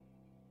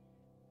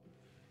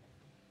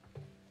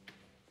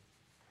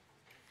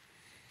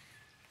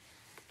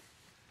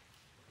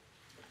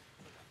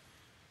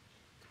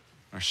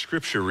Our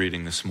scripture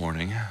reading this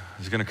morning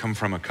is going to come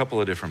from a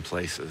couple of different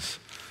places.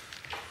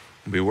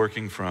 We'll be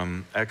working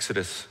from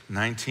Exodus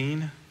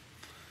 19,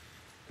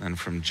 then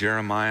from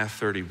Jeremiah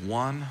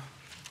 31,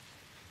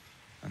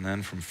 and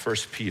then from 1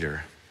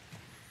 Peter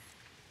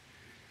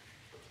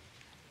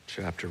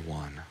chapter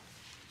 1.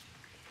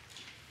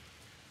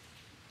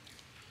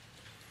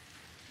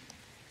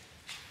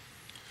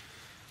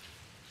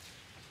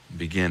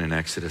 Begin in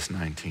Exodus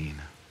 19.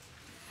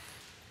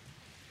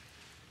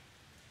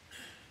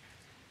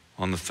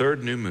 On the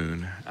third new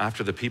moon,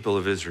 after the people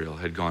of Israel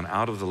had gone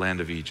out of the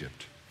land of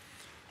Egypt,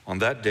 on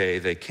that day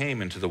they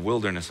came into the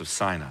wilderness of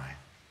Sinai.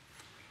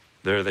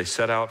 There they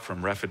set out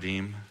from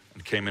Rephidim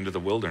and came into the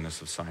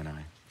wilderness of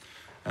Sinai,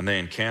 and they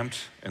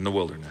encamped in the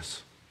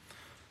wilderness.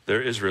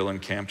 There Israel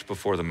encamped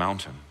before the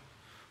mountain,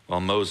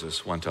 while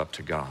Moses went up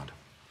to God.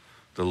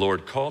 The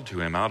Lord called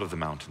to him out of the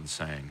mountain,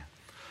 saying,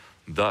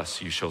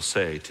 "Thus you shall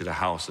say to the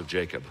house of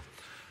Jacob,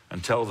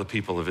 and tell the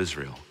people of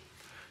Israel,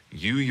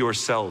 you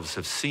yourselves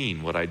have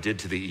seen what I did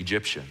to the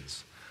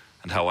Egyptians,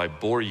 and how I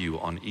bore you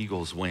on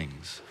eagle's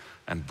wings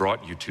and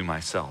brought you to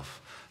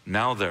myself.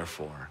 Now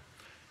therefore,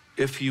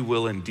 if you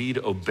will indeed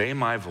obey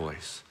my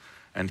voice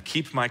and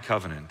keep my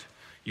covenant,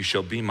 you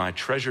shall be my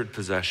treasured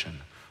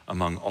possession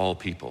among all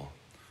people.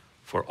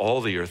 For all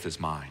the earth is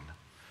mine,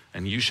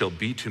 and you shall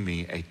be to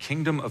me a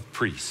kingdom of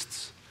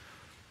priests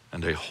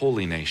and a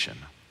holy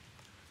nation.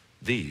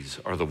 These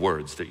are the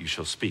words that you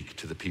shall speak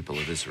to the people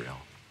of Israel."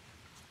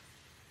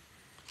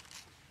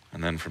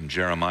 And then from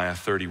Jeremiah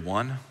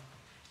 31,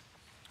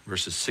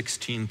 verses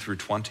 16 through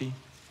 20.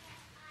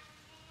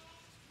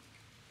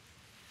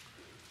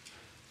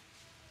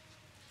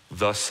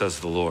 "Thus says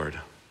the Lord,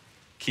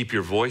 keep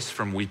your voice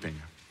from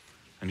weeping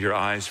and your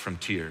eyes from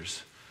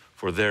tears,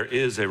 for there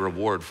is a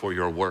reward for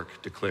your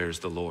work, declares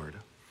the Lord.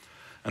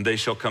 And they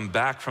shall come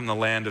back from the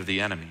land of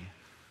the enemy.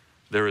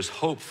 There is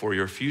hope for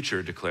your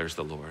future, declares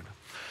the Lord.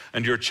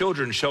 And your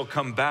children shall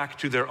come back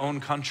to their own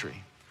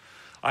country.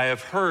 I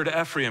have heard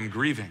Ephraim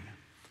grieving.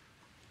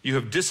 You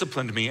have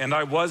disciplined me, and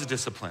I was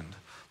disciplined.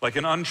 Like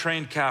an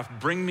untrained calf,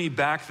 bring me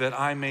back that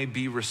I may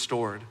be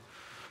restored.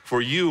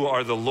 For you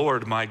are the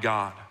Lord my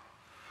God.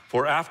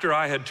 For after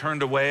I had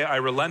turned away, I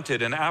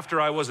relented, and after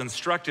I was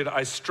instructed,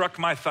 I struck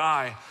my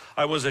thigh.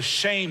 I was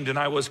ashamed and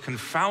I was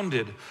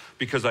confounded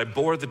because I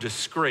bore the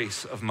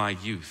disgrace of my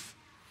youth.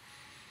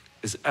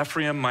 Is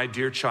Ephraim my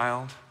dear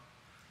child?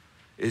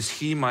 Is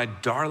he my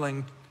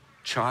darling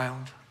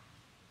child?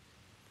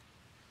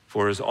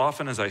 For as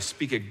often as I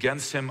speak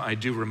against him, I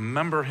do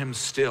remember him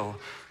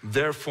still.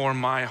 Therefore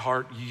my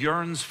heart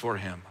yearns for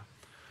him.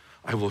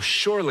 I will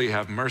surely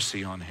have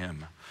mercy on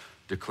him,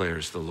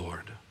 declares the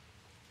Lord."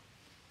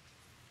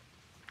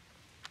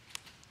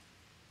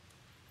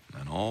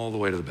 And all the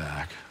way to the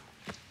back,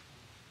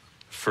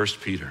 1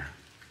 Peter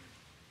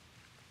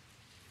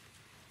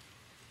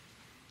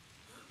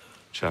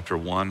chapter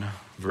 1,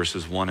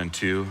 verses 1 and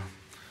 2,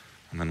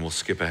 and then we'll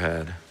skip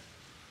ahead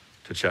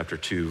to chapter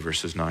 2,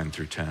 verses 9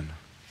 through 10.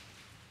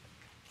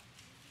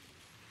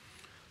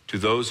 "To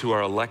those who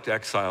are elect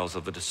exiles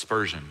of the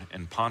dispersion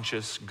in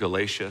Pontus,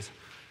 Galatia,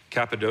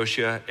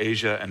 Cappadocia,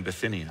 Asia, and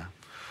Bithynia,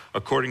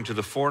 according to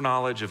the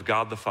foreknowledge of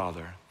God the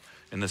Father,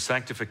 in the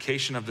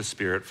sanctification of the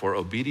Spirit for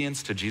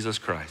obedience to Jesus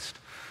Christ,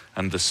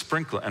 and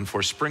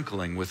for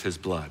sprinkling with his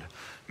blood,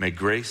 may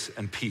grace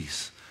and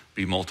peace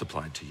be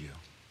multiplied to you."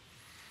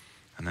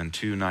 And then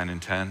 2, 9,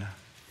 and 10.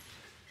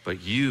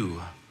 "But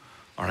you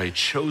are a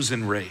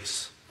chosen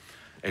race,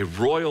 a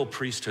royal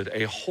priesthood,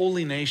 a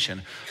holy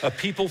nation, a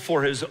people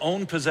for his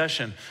own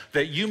possession,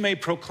 that you may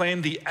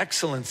proclaim the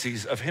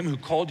excellencies of him who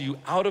called you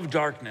out of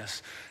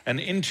darkness and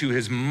into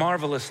his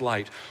marvelous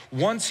light.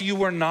 Once you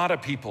were not a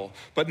people,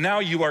 but now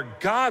you are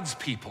God's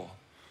people.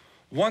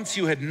 Once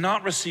you had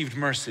not received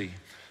mercy,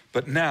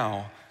 but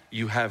now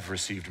you have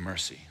received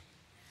mercy."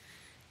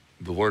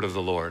 The word of the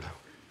Lord.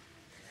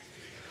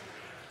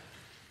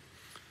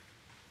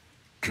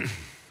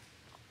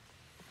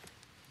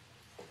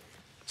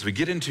 As we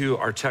get into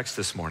our text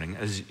this morning,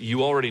 as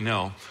you already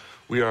know,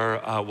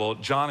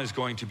 John is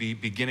going to be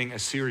beginning a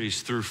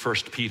series through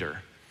 1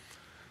 Peter,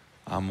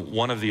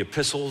 one of the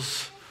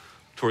epistles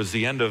towards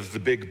the end of the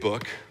big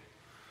book,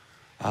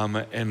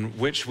 in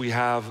which we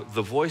have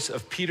the voice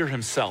of Peter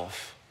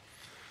himself,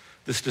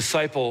 this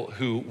disciple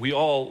who we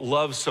all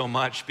love so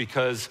much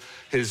because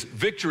his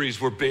victories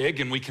were big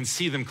and we can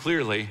see them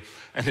clearly,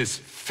 and his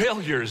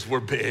failures were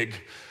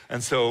big,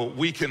 and so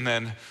we can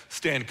then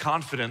stand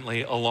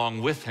confidently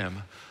along with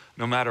him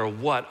no matter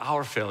what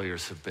our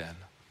failures have been.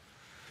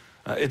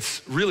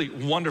 It's really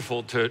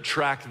wonderful to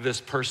track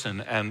this person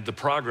and the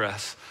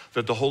progress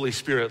that the Holy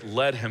Spirit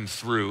led him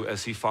through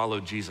as he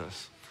followed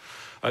Jesus.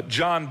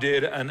 John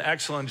did an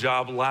excellent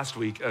job last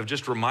week of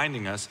just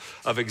reminding us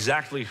of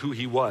exactly who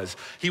he was.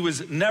 He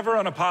was never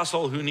an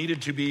apostle who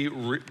needed to be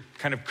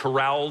kind of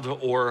corralled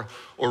or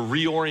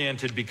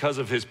reoriented because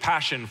of his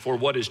passion for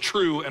what is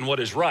true and what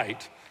is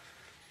right.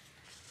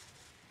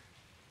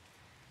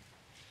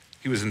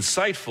 He was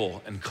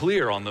insightful and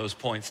clear on those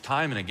points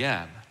time and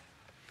again.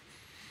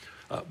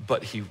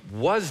 But he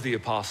was the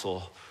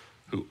apostle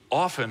who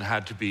often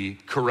had to be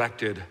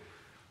corrected,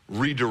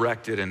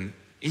 redirected, and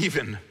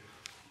even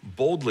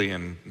boldly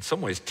and in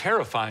some ways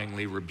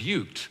terrifyingly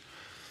rebuked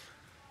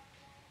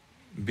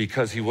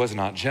because he was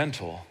not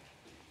gentle,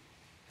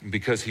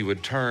 because he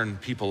would turn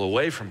people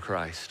away from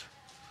Christ,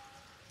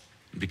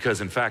 because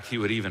in fact he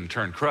would even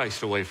turn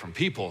Christ away from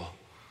people,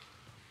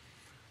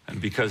 and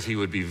because he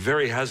would be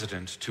very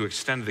hesitant to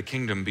extend the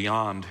kingdom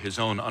beyond his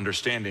own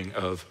understanding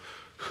of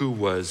who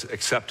was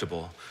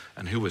acceptable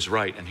and who was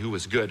right and who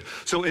was good.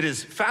 So it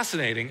is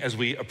fascinating as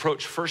we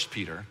approach 1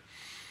 Peter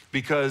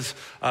because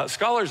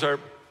scholars are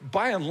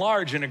by and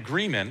large in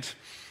agreement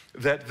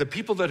that the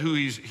people who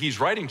he's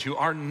writing to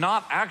are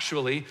not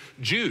actually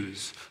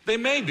Jews. They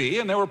may be,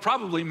 and there were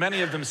probably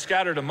many of them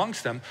scattered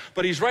amongst them,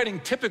 but he's writing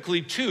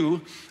typically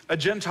to a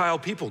Gentile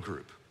people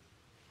group.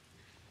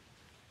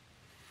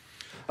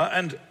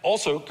 And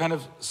also kind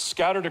of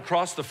scattered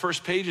across the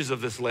first pages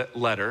of this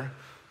letter,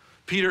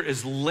 Peter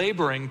is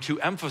laboring to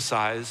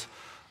emphasize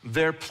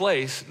their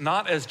place,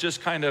 not as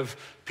just kind of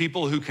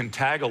people who can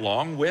tag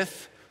along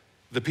with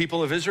the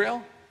people of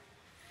Israel,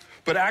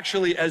 but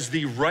actually as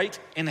the right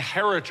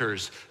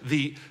inheritors,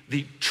 the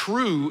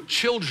true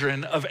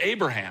children of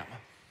Abraham.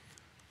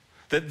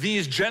 That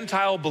these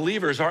Gentile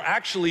believers are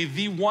actually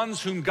the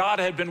ones whom God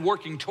had been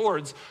working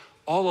towards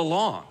all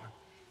along.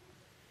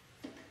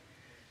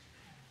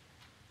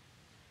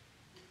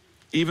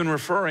 Even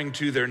referring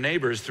to their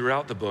neighbors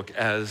throughout the book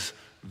as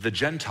the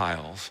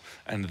Gentiles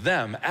and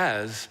them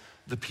as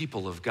the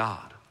people of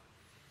God.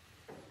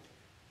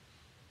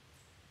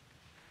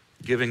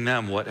 Giving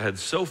them what had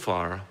so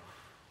far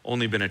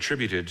only been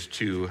attributed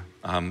to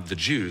the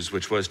Jews,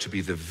 which was to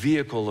be the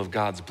vehicle of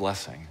God's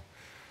blessing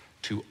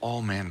to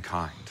all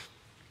mankind.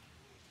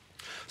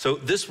 So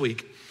this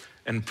week,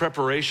 in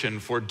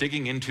preparation for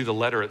digging into the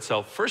letter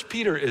itself, 1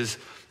 Peter is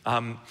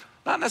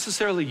not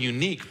necessarily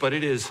unique, but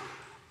it is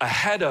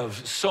ahead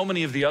of so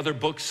many of the other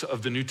books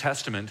of the New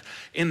Testament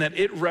in that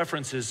it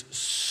references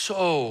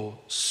so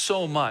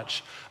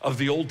much of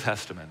the Old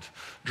Testament,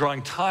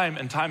 drawing time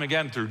and time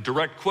again through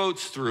direct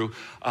quotes, through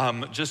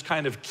just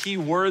kind of key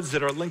words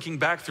that are linking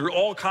back through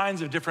all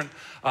kinds of different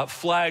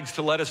flags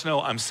to let us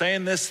know I'm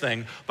saying this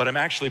thing, but I'm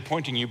actually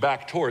pointing you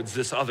back towards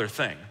this other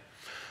thing.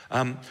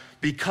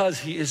 Because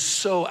he is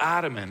so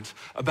adamant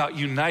about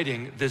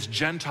uniting this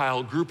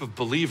Gentile group of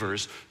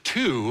believers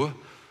to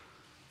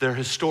their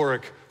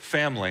historic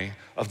family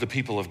of the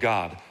people of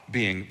God,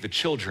 being the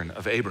children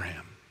of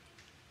Abraham.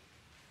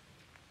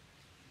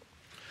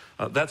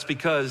 That's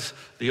because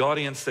the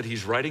audience that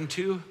he's writing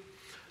to,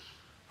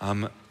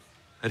 that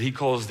he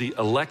calls the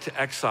elect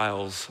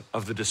exiles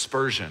of the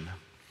dispersion,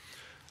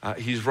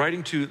 he's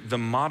writing to the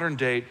modern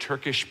day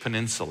Turkish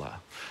peninsula.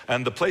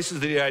 And the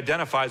places that he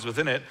identifies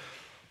within it,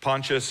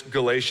 Pontus,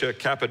 Galatia,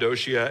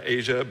 Cappadocia,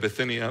 Asia,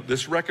 Bithynia,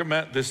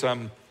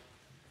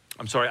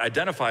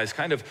 identifies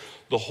kind of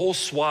the whole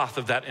swath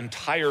of that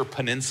entire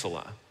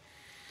peninsula.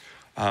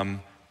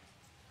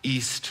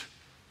 East,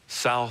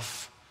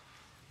 south,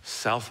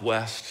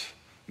 southwest,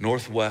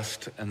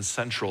 northwest, and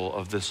central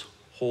of this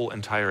whole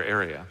entire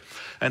area.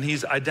 And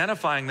he's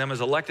identifying them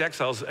as elect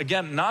exiles,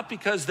 again, not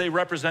because they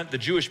represent the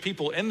Jewish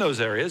people in those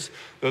areas,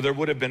 though there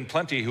would have been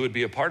plenty who would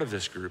be a part of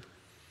this group,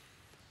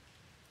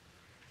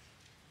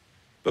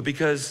 but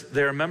because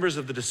they are members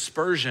of the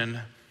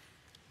dispersion,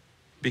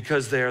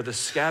 because they are the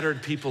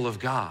scattered people of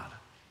God,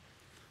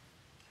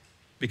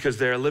 because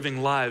they are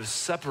living lives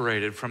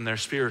separated from their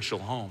spiritual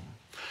home.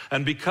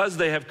 And because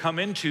they have come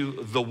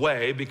into the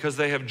way, because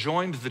they have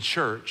joined the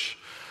church,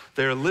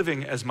 they are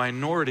living as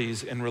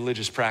minorities in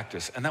religious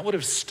practice. And that would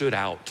have stood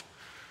out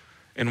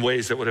in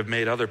ways that would have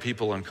made other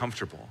people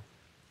uncomfortable.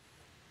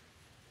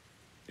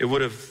 It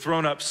would have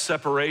thrown up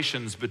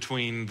separations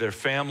between their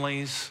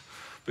families,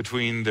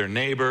 between their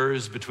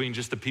neighbors, between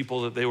just the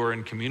people that they were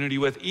in community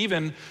with.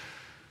 Even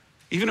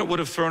it would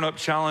have thrown up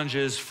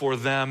challenges for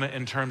them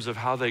in terms of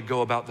how they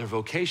go about their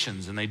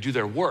vocations and they do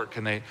their work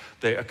and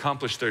they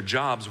accomplish their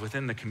jobs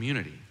within the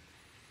community.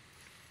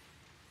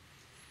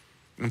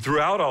 And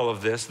throughout all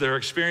of this, their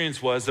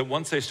experience was that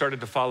once they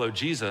started to follow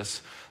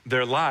Jesus,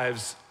 their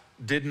lives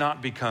did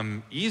not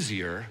become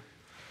easier,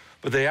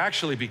 but they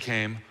actually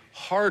became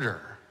harder.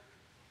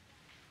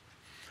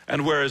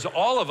 And whereas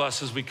all of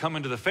us, as we come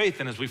into the faith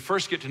and as we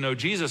first get to know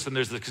Jesus, and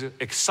there's this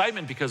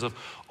excitement because of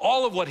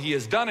all of what he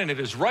has done, and it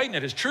is right and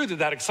it is true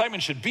that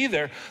excitement should be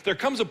there, there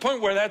comes a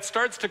point where that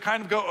starts to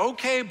kind of go,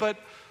 okay, but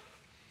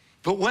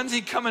when's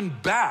he coming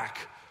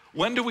back?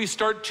 When do we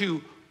start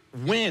to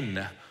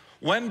win?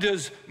 When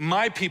does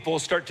my people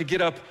start to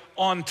get up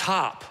on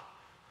top?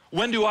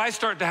 When do I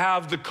start to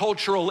have the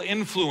cultural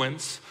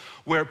influence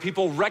where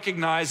people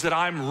recognize that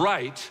I'm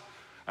right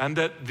and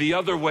that the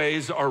other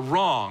ways are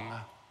wrong?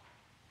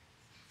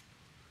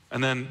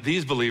 And then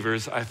these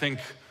believers, I think,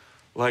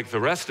 like the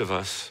rest of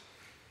us,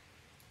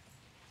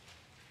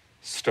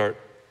 start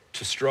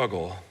to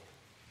struggle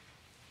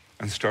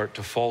and start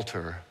to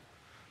falter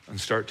and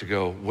start to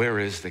go, where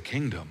is the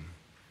kingdom?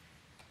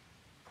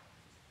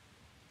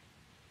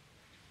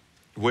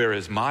 Where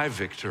is my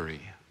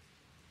victory?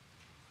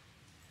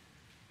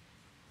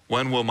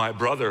 When will my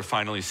brother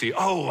finally see,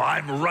 oh,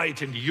 I'm right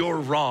and you're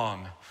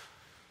wrong?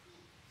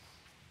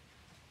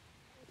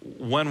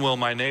 When will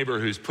my neighbor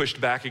who's pushed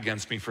back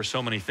against me for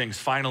so many things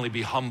finally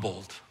be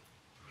humbled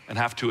and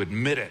have to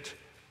admit it?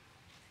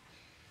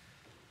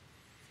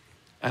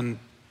 And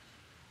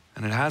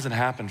it hasn't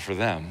happened for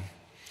them.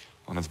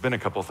 And it's been a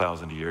couple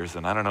thousand years,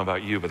 and I don't know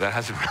about you, but that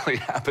hasn't really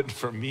happened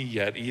for me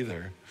yet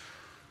either.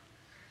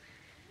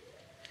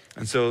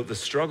 And so the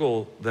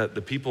struggle that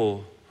the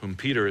people whom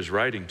Peter is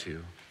writing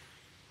to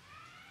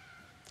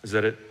is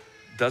that it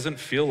doesn't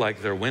feel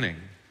like they're winning.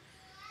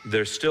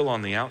 They're still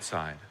on the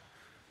outside,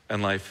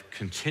 and life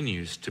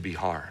continues to be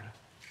hard.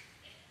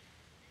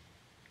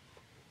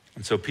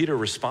 And so Peter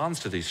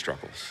responds to these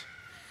struggles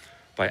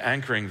by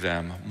anchoring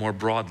them more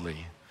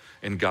broadly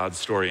in God's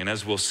story. And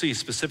as we'll see,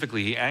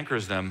 specifically, he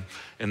anchors them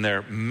in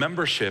their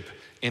membership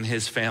in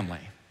his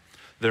family,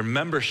 their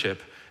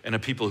membership in a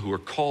people who are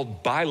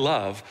called by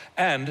love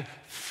and,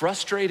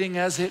 frustrating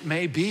as it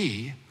may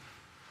be,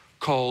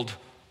 called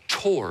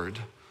toward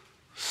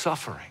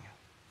suffering,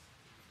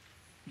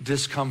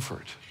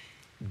 discomfort,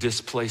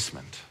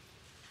 displacement,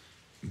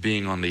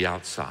 being on the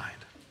outside.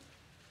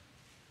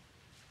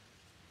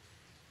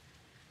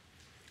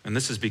 And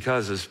this is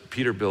because, as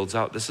Peter builds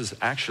out, this is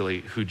actually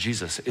who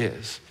Jesus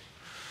is.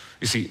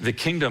 You see, the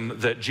kingdom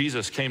that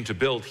Jesus came to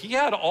build, he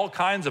had all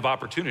kinds of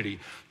opportunity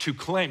to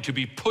claim, to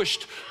be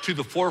pushed to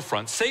the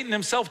forefront. Satan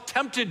himself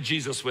tempted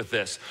Jesus with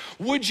this.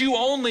 Would you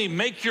only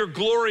make your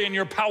glory and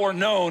your power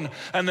known,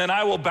 and then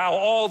I will bow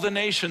all the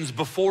nations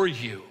before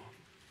you?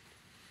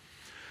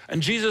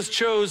 And Jesus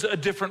chose a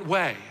different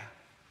way.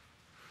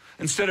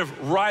 Instead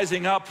of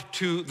rising up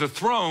to the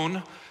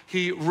throne,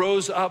 he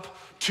rose up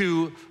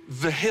to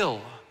the hill,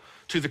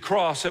 to the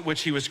cross at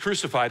which he was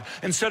crucified.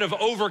 Instead of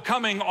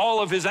overcoming all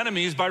of his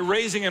enemies by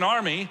raising an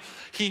army,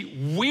 he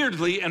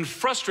weirdly and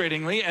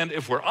frustratingly, and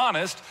if we're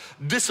honest,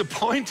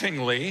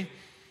 disappointingly,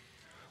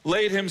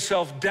 laid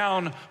himself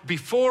down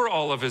before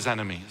all of his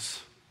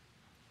enemies.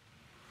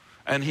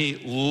 And he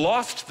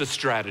lost the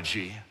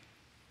strategy.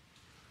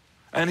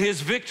 And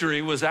his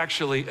victory was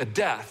actually a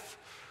death,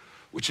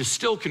 which is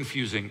still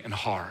confusing and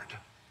hard,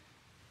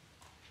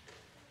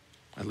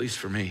 at least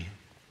for me.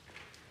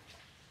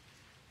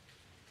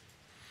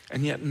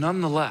 And yet,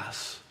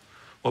 nonetheless,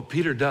 what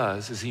Peter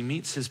does is he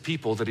meets his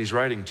people that he's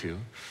writing to,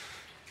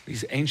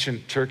 these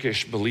ancient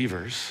Turkish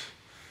believers.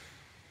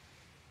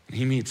 And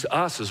he meets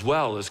us as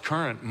well as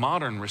current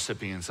modern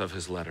recipients of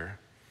his letter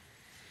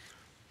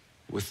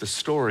with the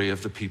story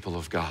of the people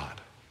of God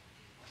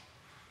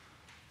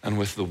and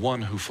with the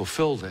one who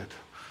fulfilled it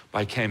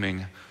by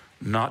coming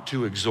not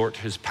to exhort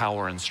his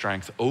power and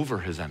strength over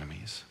his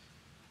enemies,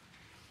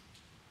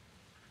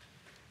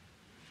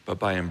 but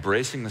by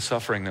embracing the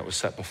suffering that was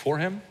set before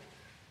him,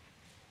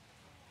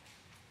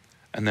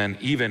 and then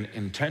even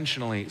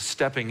intentionally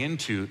stepping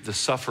into the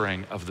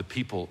suffering of the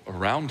people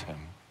around him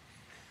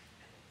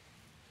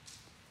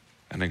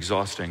and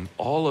exhausting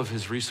all of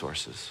his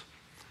resources,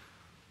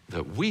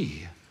 that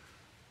we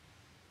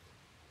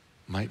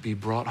might be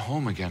brought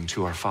home again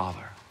to our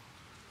Father,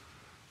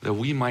 that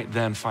we might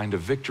then find a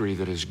victory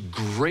that is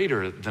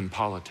greater than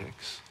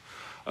politics,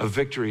 a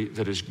victory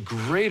that is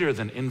greater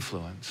than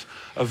influence,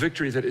 a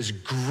victory that is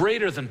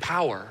greater than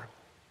power,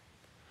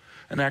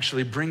 and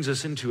actually brings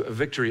us into a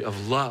victory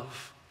of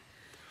love,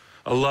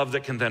 a love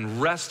that can then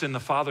rest in the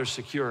Father's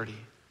security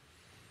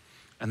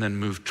and then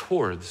move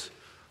towards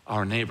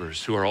our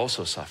neighbors who are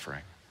also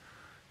suffering,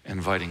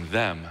 inviting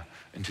them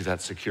into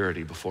that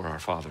security before our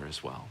Father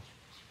as well.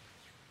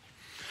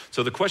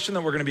 So the question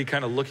that we're going to be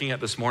kind of looking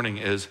at this morning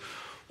is,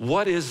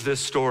 what is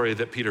this story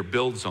that Peter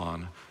builds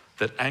on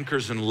that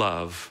anchors in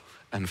love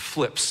and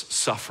flips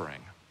suffering?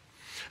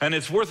 And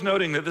it's worth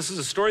noting that this is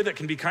a story that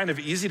can be kind of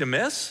easy to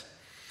miss,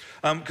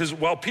 because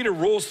while Peter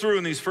rolls through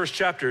in these first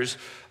chapters,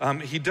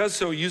 he does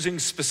so using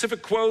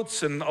specific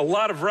quotes and a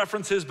lot of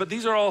references, but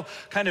these are all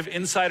kind of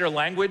insider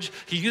language.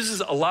 He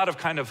uses a lot of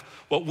kind of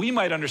what we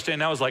might understand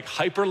now as like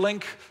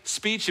hyperlink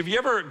speech. Have you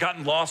ever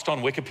gotten lost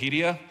on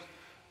Wikipedia?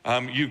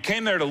 You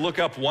came there to look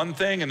up one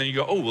thing and then you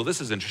go, oh, well,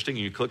 this is interesting.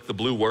 And you click the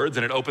blue words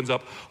and it opens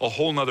up a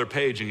whole nother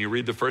page and you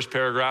read the first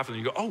paragraph and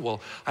you go, oh, well,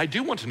 I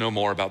do want to know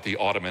more about the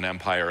Ottoman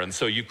Empire. And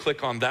so you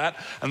click on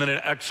that and then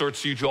it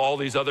exhorts you to all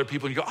these other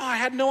people and you go, oh, I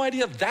had no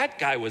idea that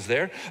guy was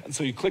there. And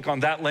so you click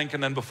on that link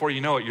and then before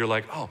you know it, you're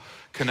like, oh,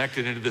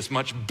 connected into this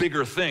much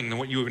bigger thing than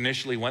what you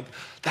initially went.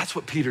 That's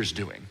what Peter's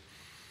doing.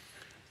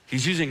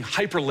 He's using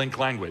hyperlink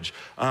language.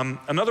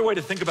 Another way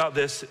to think about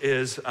this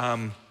is,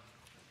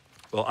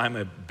 well, I'm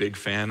a big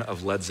fan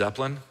of Led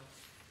Zeppelin.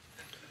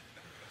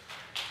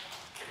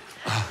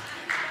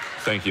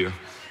 Thank you.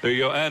 There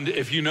you go. And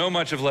if you know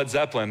much of Led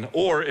Zeppelin,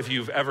 or if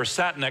you've ever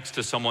sat next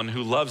to someone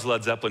who loves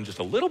Led Zeppelin just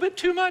a little bit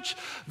too much,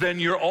 then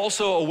you're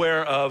also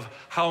aware of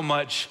how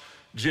much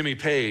Jimmy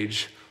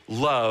Page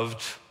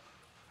loved,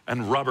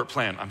 and Robert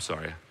Plant, I'm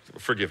sorry,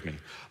 forgive me,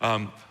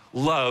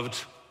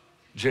 loved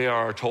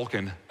J.R.R.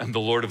 Tolkien and The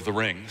Lord of the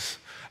Rings.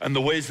 And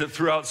the ways that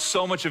throughout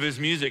so much of his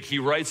music, he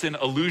writes in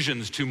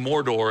allusions to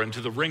Mordor and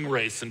to the ring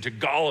race and to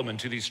Gollum and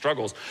to these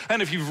struggles.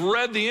 And if you've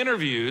read the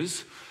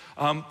interviews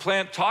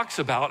Plant talks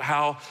about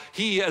how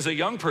he, as a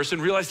young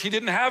person, realized he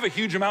didn't have a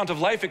huge amount of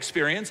life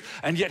experience,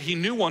 and yet he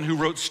knew one who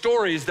wrote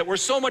stories that were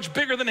so much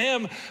bigger than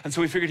him, and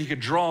so he figured he could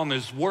draw on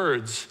his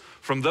words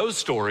from those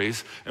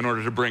stories in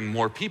order to bring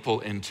more people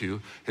into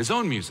his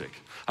own music.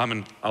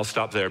 And I'll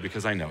stop there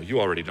because I know you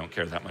already don't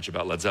care that much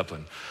about Led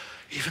Zeppelin,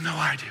 even though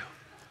I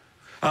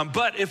do.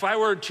 But if I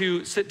were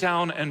to sit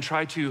down and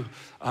try to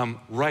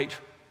write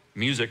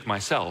music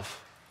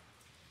myself,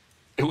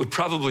 it would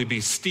probably be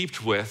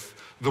steeped with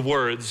the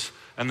words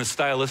and the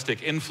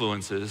stylistic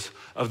influences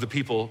of the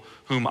people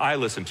whom I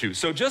listen to.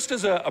 So just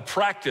as a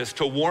practice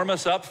to warm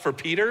us up for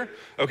Peter,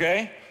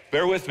 okay,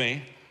 bear with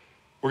me,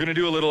 we're gonna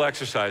do a little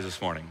exercise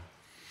this morning.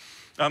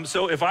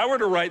 So if I were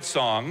to write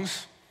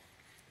songs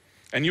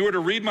and you were to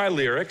read my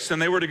lyrics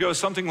and they were to go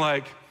something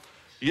like,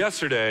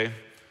 yesterday,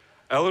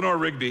 Eleanor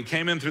Rigby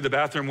came in through the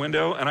bathroom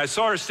window and I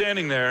saw her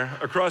standing there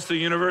across the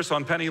universe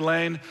on Penny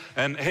Lane,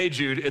 and hey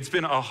Jude, it's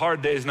been a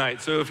hard day's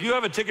night. So if you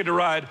have a ticket to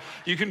ride,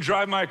 you can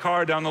drive my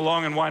car down the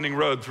long and winding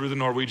road through the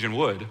Norwegian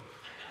wood.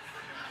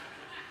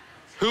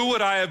 Who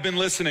would I have been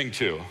listening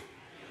to?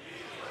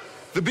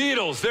 The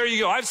Beatles, there you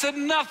go. I've said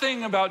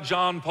nothing about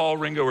John, Paul,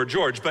 Ringo, or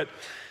George, but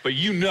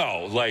you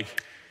know, like,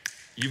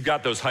 you've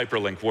got those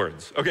hyperlink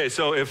words. Okay,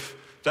 so if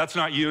that's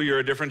not you, you're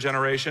a different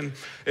generation.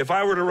 If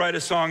I were to write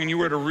a song and you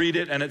were to read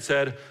it and it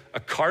said, a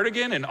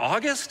cardigan in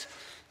August?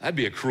 That'd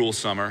be a cruel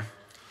summer.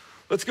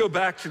 Let's go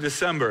back to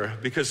December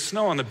because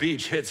snow on the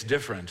beach hits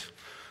different.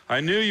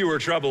 I knew you were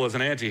trouble as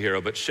an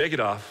anti-hero, but shake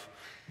it off.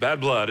 Bad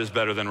blood is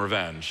better than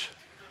revenge.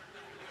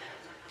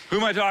 Who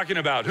am I talking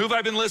about? Who have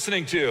I been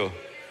listening to?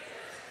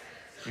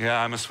 Yeah,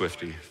 I'm a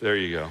Swiftie. There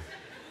you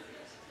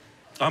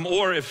go.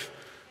 Or if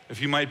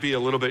you might be a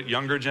little bit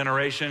younger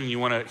generation and you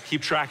want to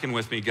keep tracking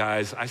with me,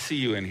 guys, I see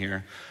you in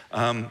here.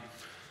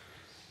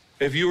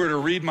 If you were to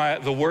read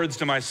the words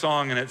to my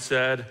song and it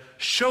said,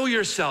 show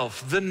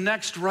yourself the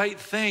next right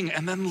thing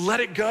and then let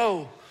it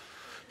go.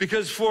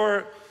 Because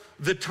for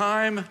the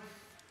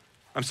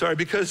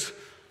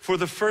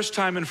first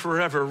time in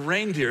forever,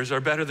 reindeers are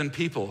better than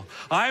people.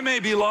 I may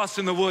be lost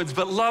in the woods,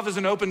 but love is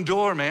an open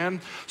door, man.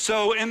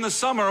 So in the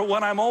summer,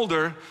 when I'm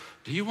older,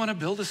 do you want to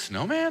build a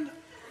snowman?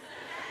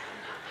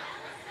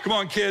 Come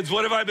on, kids,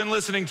 what have I been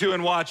listening to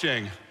and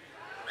watching?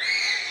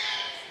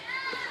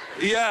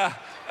 Yeah,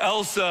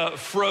 Elsa,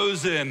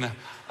 Frozen.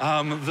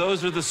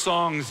 Those are the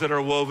songs that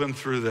are woven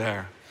through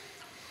there.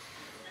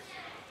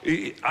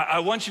 I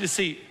want you to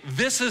see,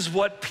 this is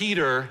what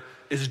Peter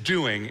is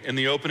doing in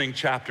the opening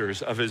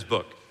chapters of his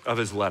book, of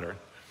his letter.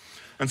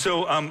 And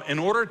so in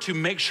order to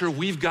make sure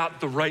we've got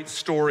the right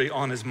story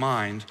on his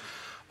mind,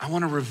 I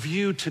want to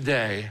review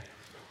today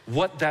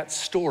what that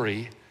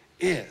story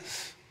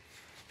is.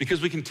 Because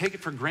we can take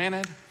it for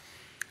granted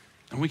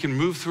and we can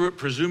move through it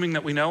presuming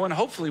that we know, and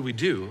hopefully we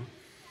do.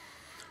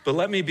 But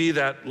let me be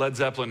that Led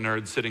Zeppelin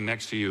nerd sitting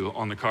next to you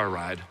on the car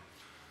ride.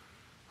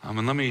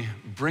 And let me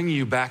bring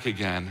you back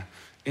again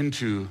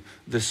into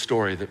this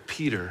story that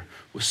Peter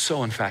was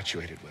so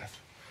infatuated with.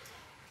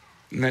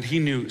 And that he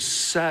knew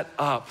set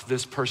up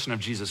this person of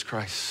Jesus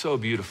Christ so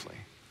beautifully.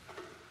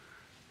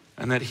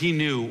 And that he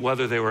knew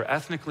whether they were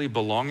ethnically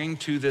belonging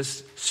to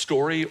this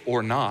story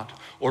or not,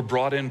 or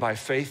brought in by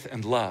faith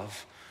and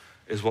love,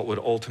 is what would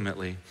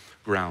ultimately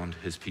ground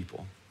his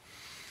people.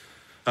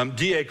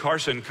 D.A.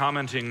 Carson,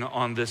 commenting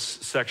on this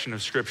section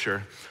of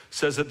scripture,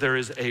 says that there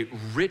is a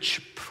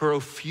rich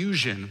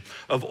profusion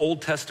of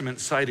Old Testament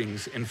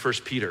sightings in 1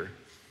 Peter,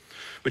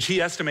 which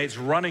he estimates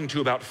running to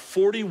about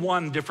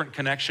 41 different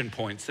connection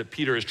points that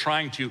Peter is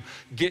trying to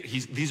get.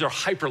 These are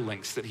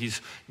hyperlinks that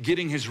he's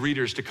getting his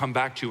readers to come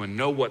back to and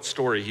know what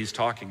story he's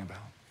talking about.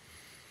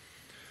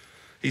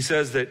 He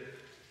says that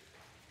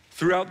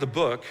throughout the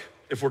book,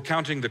 if we're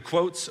counting the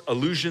quotes,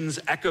 allusions,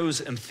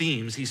 echoes, and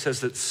themes, he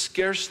says that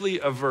scarcely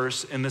a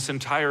verse in this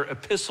entire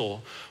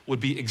epistle would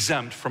be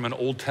exempt from an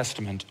Old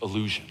Testament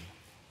allusion.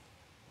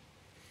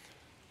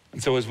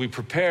 And so as we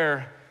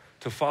prepare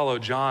to follow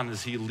John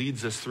as he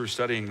leads us through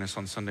studying this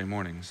on Sunday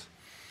mornings,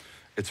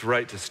 it's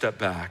right to step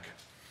back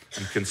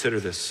and consider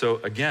this.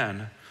 So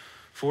again,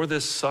 for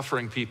this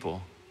suffering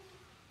people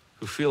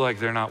who feel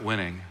like they're not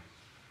winning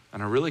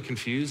and are really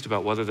confused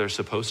about whether they're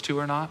supposed to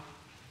or not,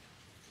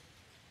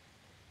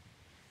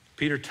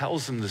 Peter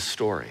tells them this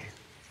story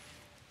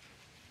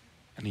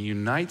and he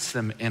unites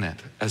them in it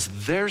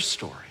as their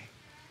story.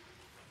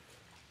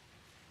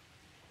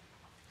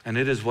 And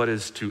it is what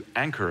is to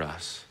anchor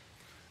us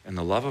in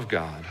the love of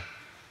God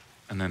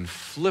and then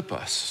flip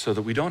us so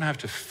that we don't have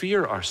to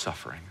fear our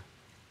suffering,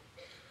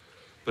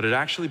 but it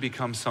actually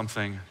becomes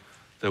something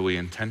that we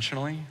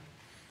intentionally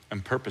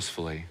and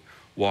purposefully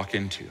walk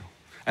into.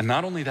 And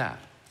not only that,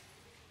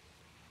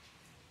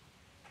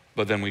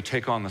 but then we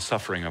take on the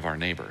suffering of our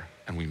neighbor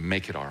and we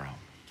make it our own.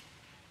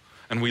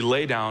 And we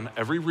lay down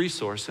every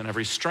resource and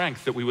every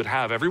strength that we would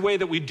have, every way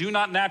that we do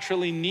not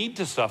naturally need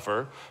to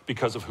suffer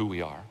because of who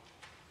we are,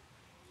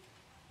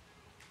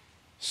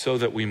 so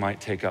that we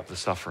might take up the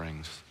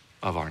sufferings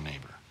of our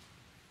neighbor.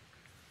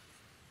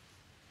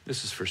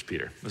 This is 1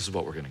 Peter. This is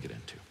what we're going to get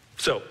into.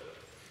 So,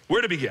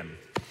 where to begin?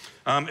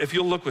 If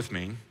you'll look with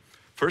me,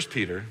 1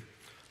 Peter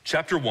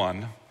chapter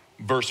 1,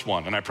 verse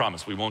 1. And I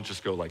promise we won't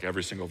just go like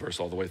every single verse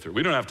all the way through.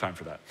 We don't have time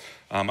for that.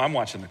 I'm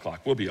watching the clock.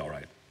 We'll be all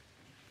right.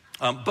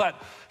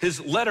 But his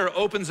letter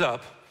opens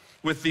up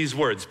with these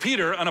words.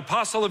 Peter, an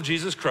apostle of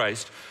Jesus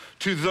Christ,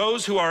 to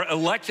those who are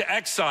elect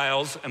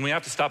exiles, and we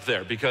have to stop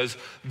there because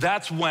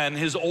that's when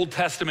his Old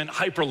Testament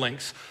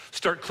hyperlinks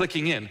start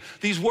clicking in.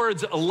 These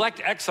words,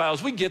 elect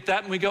exiles, we get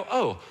that and we go,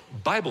 oh,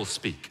 Bible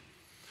speak.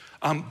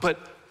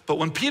 But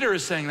when Peter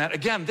is saying that,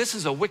 again, this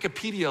is a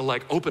Wikipedia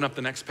like open up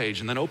the next page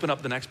and then open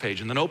up the next page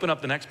and then open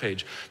up the next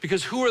page.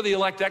 Because who are the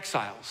elect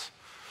exiles?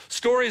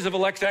 Stories of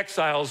elect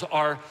exiles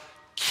are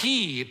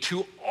key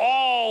to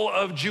all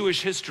of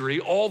Jewish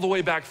history all the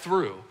way back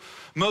through.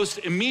 Most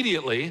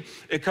immediately,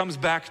 it comes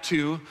back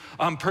to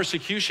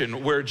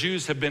persecution where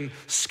Jews have been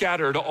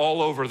scattered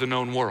all over the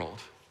known world.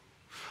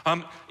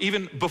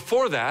 Even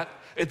before that,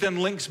 it then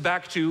links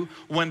back to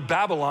when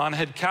Babylon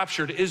had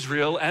captured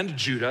Israel and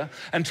Judah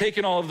and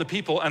taken all of the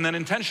people and then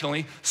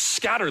intentionally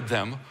scattered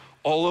them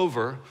all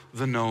over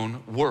the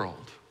known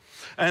world.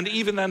 And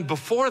even then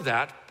before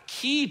that,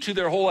 key to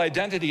their whole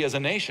identity as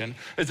a nation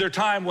is their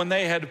time when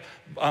they had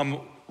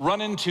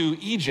run into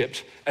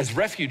Egypt as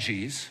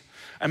refugees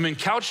and been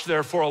couched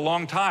there for a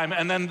long time.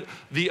 And then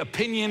the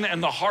opinion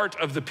and the heart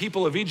of the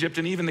people of Egypt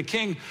and even the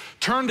king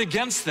turned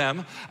against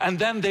them. And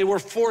then they were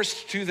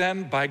forced to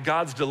then, by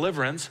God's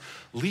deliverance,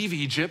 leave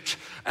Egypt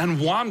and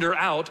wander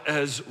out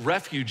as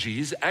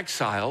refugees,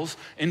 exiles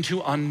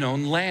into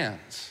unknown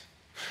lands.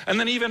 And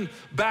then even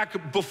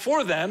back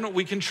before then,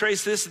 we can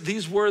trace this.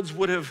 These words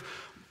would have,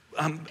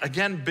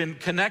 again, been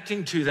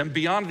connecting to them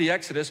beyond the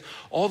Exodus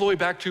all the way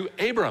back to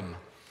Abraham,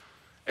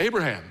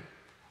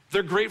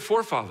 their great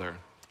forefather,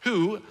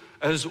 who,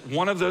 as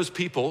one of those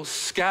people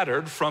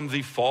scattered from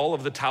the fall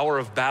of the Tower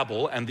of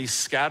Babel and the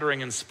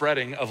scattering and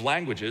spreading of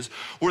languages,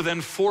 were then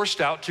forced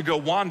out to go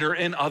wander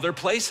in other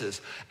places.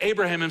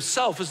 Abraham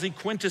himself is the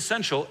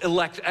quintessential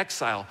elect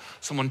exile,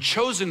 someone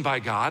chosen by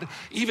God,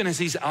 even as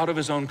he's out of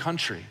his own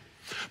country.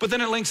 But then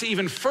it links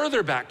even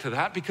further back to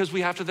that because we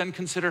have to then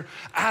consider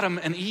Adam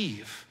and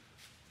Eve.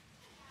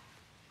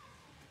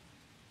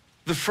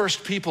 The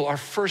first people, our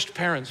first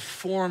parents,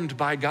 formed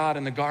by God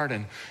in the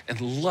garden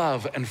in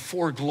love and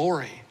for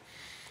glory.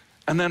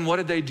 And then what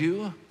did they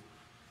do?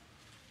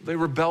 They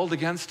rebelled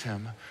against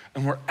him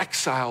and were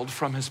exiled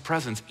from his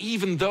presence,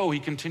 even though he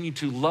continued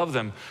to love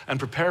them and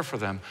prepare for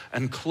them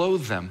and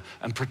clothe them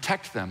and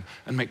protect them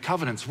and make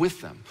covenants with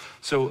them.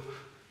 So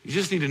you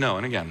just need to know,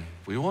 and again,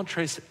 we won't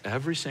trace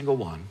every single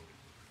one,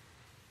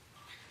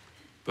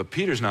 but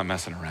Peter's not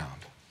messing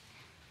around.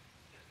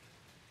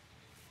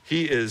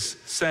 He is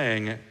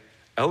saying,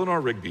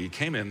 Eleanor Rigby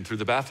came in through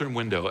the bathroom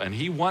window and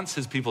he wants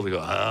his people to go,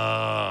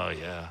 oh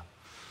yeah,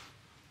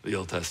 the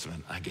Old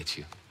Testament, I get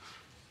you.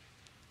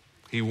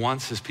 He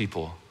wants his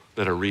people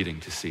that are reading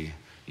to see,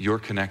 you're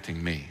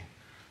connecting me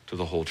to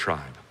the whole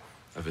tribe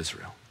of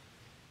Israel.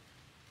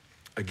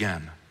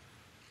 Again,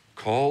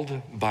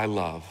 called by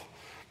love,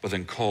 but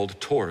then called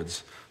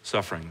towards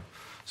suffering.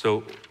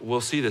 So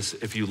we'll see this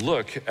if you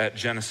look at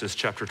Genesis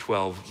chapter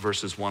 12,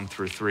 verses 1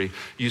 through 3.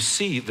 You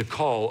see the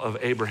call of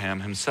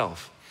Abraham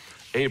himself.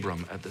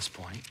 Abram at this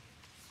point.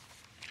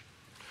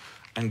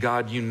 And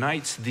God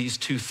unites these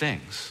two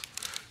things.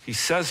 He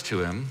says to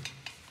him,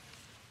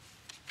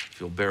 if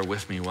you'll bear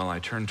with me while I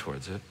turn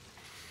towards it.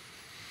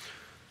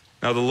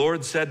 Now the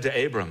Lord said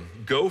to Abram,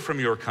 go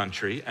from your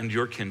country and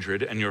your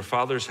kindred and your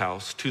father's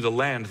house to the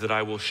land that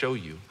I will show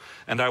you.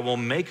 And I will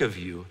make of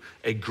you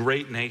a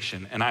great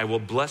nation, and I will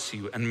bless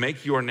you and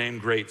make your name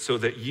great so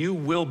that you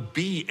will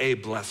be a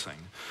blessing.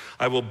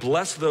 I will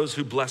bless those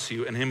who bless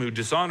you, and him who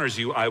dishonors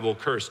you I will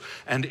curse.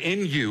 And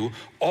in you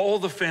all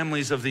the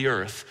families of the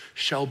earth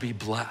shall be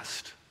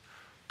blessed.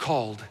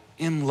 Called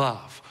in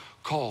love,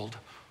 called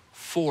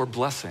for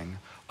blessing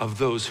of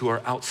those who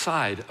are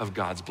outside of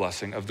God's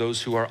blessing, of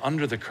those who are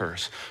under the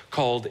curse,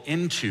 called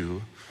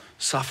into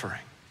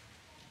suffering.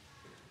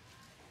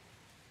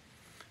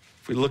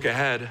 If we look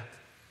ahead,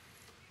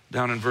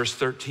 down in verse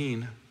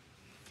 13,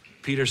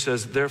 Peter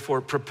says,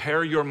 therefore,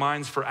 prepare your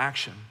minds for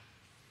action.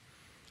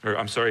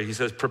 He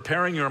says,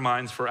 preparing your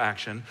minds for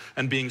action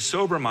and being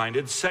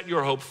sober-minded, set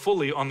your hope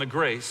fully on the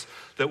grace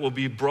that will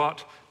be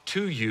brought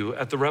to you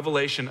at the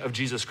revelation of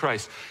Jesus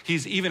Christ.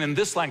 He's even in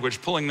this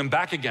language pulling them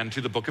back again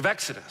to the book of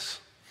Exodus,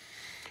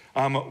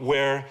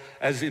 where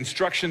as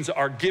instructions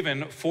are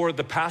given for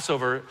the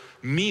Passover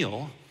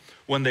meal,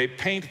 when they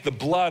paint the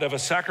blood of a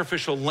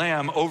sacrificial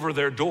lamb over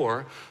their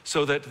door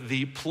so that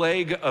the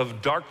plague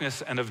of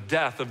darkness and of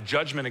death, of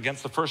judgment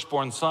against the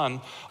firstborn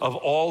son of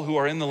all who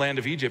are in the land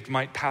of Egypt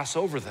might pass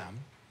over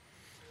them.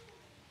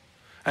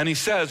 And he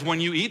says,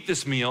 when you eat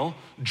this meal,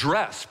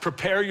 dress,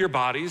 prepare your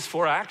bodies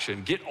for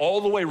action. Get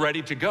all the way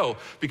ready to go,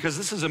 because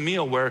this is a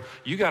meal where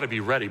you gotta be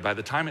ready. By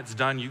the time it's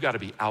done, you gotta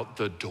be out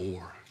the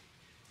door.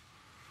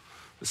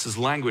 This is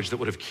language that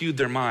would have cued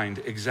their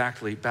mind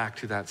exactly back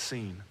to that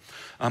scene.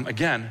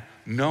 Again,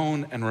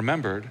 known and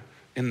remembered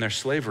in their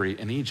slavery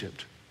in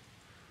Egypt,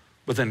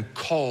 but then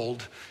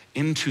called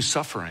into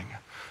suffering,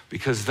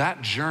 because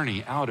that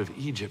journey out of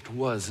Egypt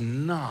was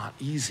not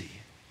easy.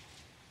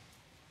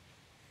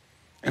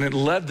 And it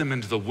led them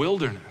into the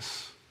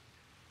wilderness.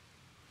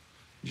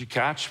 Did you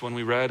catch when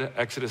we read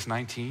Exodus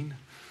 19?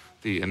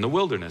 In the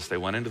wilderness, they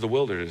went into the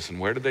wilderness. And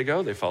where did they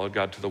go? They followed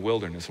God to the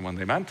wilderness. And when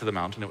they went to the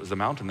mountain, it was the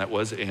mountain that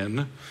was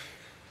in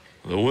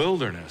the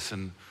wilderness.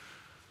 And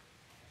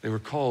they were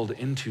called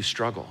into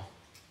struggle.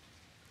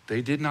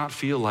 They did not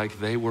feel like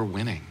they were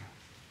winning.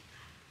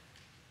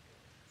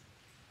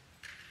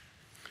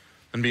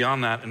 And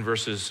beyond that, in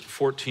verses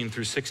 14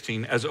 through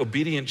 16, as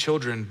obedient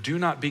children, do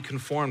not be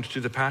conformed to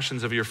the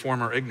passions of your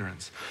former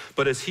ignorance.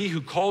 But as he who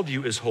called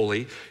you is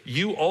holy,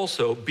 you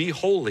also be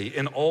holy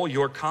in all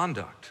your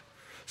conduct.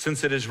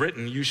 Since it is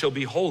written, you shall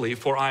be holy,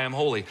 for I am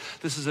holy.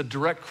 This is a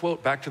direct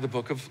quote back to the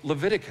book of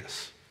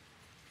Leviticus,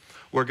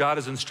 where God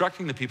is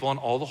instructing the people on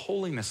all the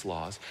holiness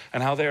laws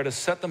and how they are to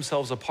set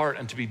themselves apart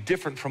and to be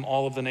different from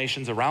all of the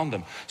nations around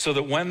them, so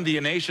that when the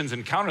nations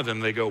encounter them,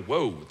 they go,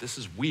 whoa, this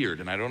is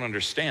weird and I don't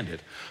understand it,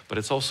 but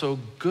it's also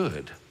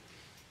good.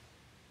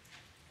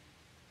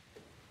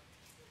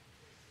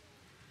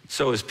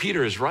 So as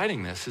Peter is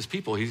writing this, his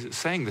people, he's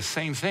saying the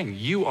same thing.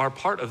 You are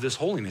part of this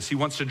holiness. He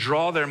wants to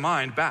draw their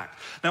mind back.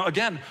 Now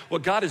again,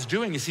 what God is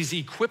doing is he's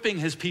equipping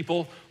his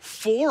people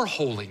for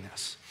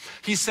holiness.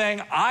 He's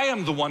saying, I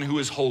am the one who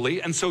is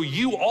holy, and so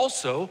you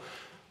also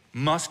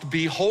must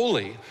be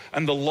holy.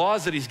 And the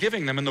laws that he's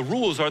giving them and the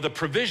rules are the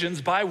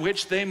provisions by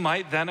which they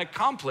might then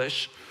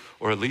accomplish,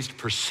 or at least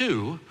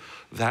pursue,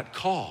 that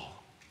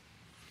call.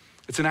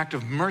 It's an act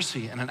of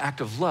mercy and an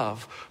act of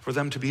love for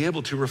them to be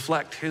able to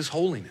reflect his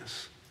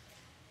holiness.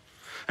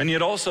 And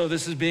yet also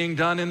this is being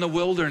done in the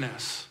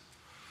wilderness,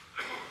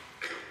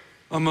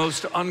 a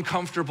most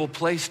uncomfortable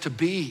place to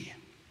be,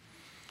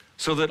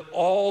 so that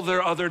all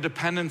their other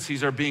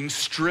dependencies are being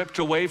stripped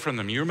away from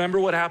them. You remember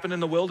what happened in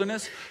the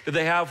wilderness? Did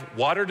they have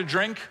water to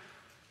drink?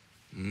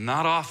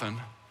 Not often.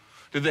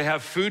 Did they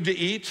have food to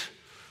eat?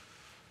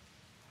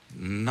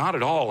 Not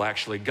at all,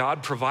 actually.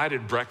 God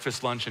provided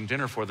breakfast, lunch, and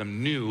dinner for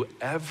them new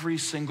every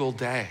single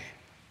day.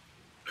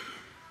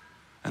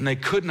 And they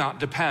could not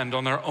depend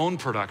on their own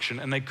production,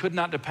 and they could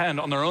not depend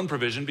on their own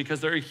provision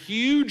because they're a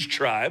huge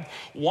tribe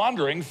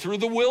wandering through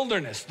the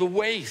wilderness, the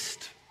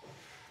waste.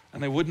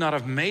 And they would not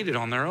have made it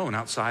on their own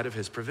outside of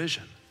his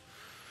provision.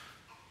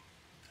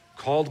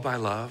 Called by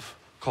love,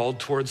 called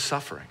towards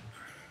suffering.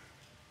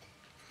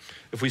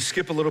 If we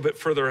skip a little bit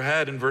further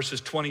ahead in verses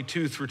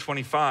 22 through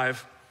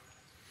 25,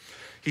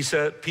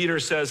 Peter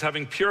says,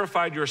 having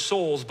purified your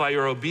souls by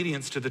your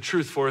obedience to the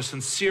truth for a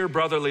sincere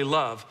brotherly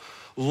love,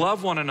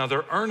 love one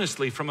another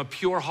earnestly from a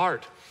pure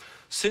heart,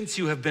 since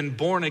you have been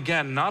born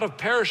again, not of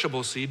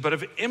perishable seed, but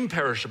of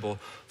imperishable,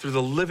 through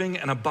the living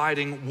and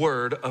abiding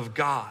word of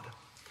God.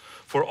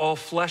 For all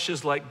flesh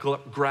is like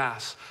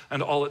grass,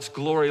 and all its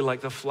glory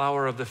like the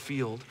flower of the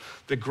field.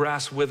 The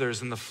grass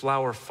withers and the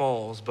flower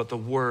falls, but the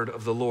word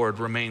of the Lord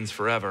remains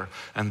forever.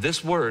 And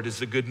this word is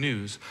the good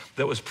news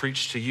that was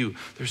preached to you.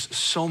 There's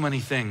so many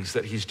things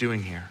that he's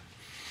doing here.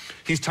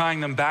 He's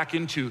tying them back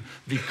into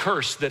the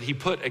curse that he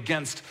put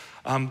against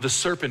the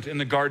serpent in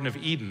the Garden of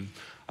Eden.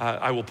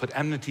 I will put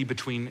enmity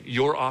between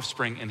your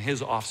offspring and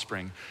his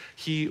offspring.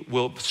 He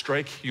will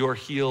strike your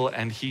heel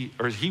and he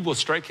will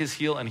strike his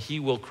heel and he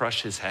will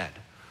crush his head.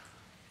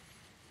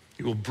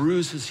 He will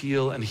bruise his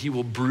heel and he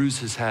will bruise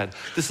his head.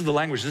 This is the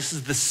language. This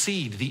is the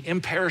seed, the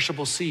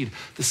imperishable seed,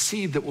 the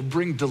seed that will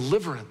bring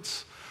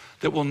deliverance,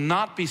 that will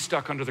not be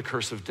stuck under the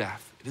curse of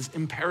death. It is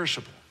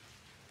imperishable.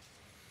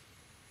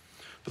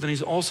 But then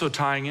he's also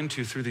tying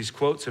into, through these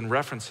quotes and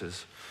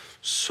references,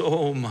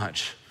 so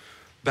much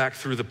back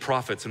through the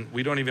prophets. And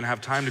we don't even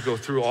have time to go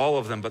through all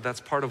of them, but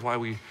that's part of why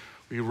we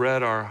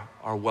read our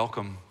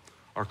welcome,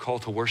 our call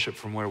to worship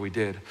from where we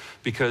did.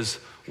 Because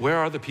where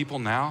are the people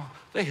now?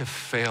 They have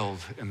failed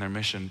in their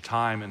mission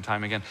time and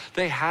time again.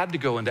 They had to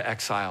go into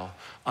exile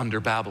under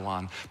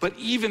Babylon. But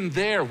even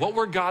there, what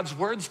were God's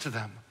words to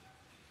them?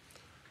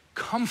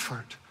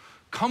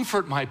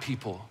 Comfort my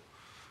people,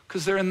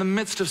 because they're in the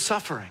midst of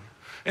suffering,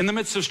 in the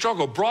midst of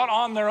struggle, brought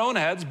on their own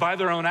heads by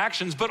their own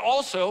actions, but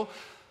also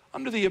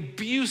under the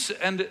abuse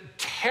and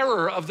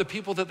terror of the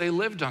people that they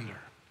lived under.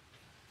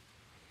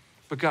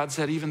 But God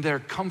said, even there,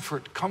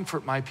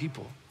 comfort my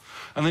people.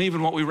 And then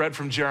even what we read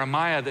from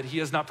Jeremiah, that he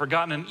has not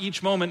forgotten in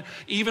each moment,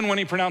 even when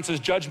he pronounces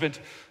judgment,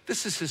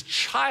 this is his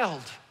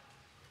child.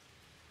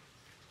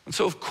 And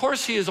so of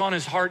course he is on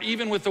his heart,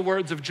 even with the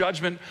words of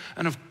judgment,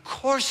 and of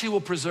course he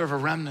will preserve a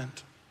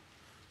remnant.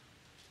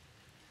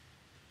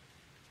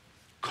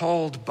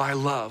 Called by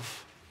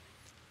love,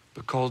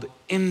 but called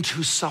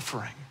into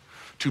suffering,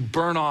 to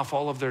burn off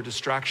all of their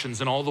distractions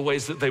and all the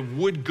ways that they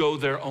would go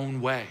their own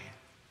way.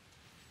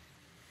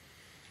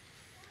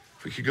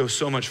 We could go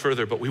so much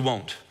further, but we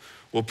won't.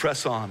 We'll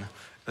press on.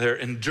 Their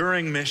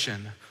enduring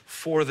mission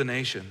for the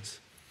nations.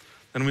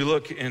 Then we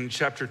look in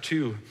chapter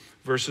 2,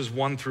 verses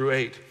 1 through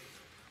 8,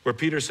 where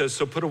Peter says,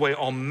 so put away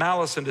all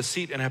malice and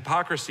deceit and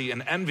hypocrisy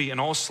and envy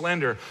and all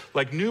slander.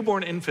 Like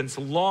newborn infants,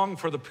 long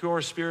for the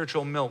pure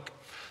spiritual milk,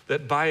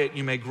 that by it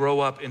you may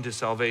grow up into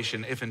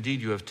salvation, if indeed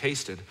you have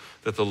tasted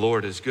that the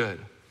Lord is good.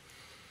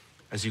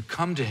 As you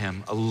come to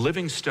him, a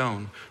living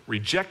stone,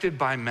 rejected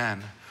by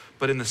men,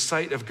 but in the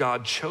sight of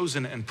God,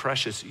 chosen and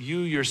precious. You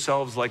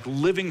yourselves, like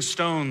living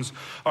stones,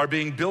 are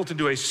being built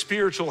into a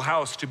spiritual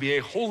house to be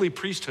a holy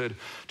priesthood,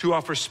 to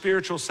offer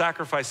spiritual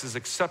sacrifices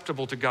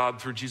acceptable to God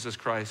through Jesus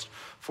Christ.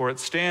 For it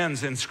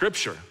stands in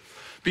Scripture,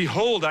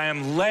 behold, I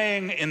am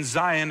laying in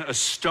Zion a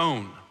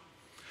stone,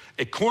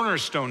 a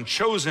cornerstone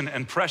chosen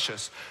and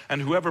precious,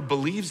 and whoever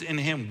believes in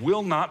him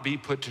will not be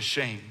put to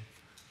shame.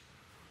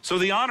 So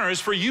the honor is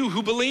for you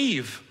who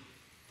believe.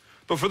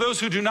 But for those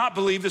who do not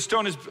believe, the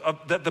stone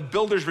that the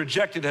builders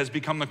rejected has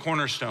become the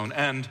cornerstone,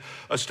 and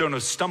a stone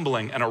of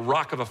stumbling and a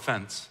rock of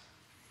offense.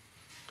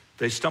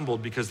 They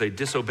stumbled because they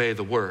disobey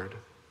the word,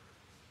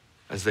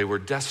 as they were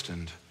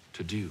destined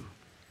to do.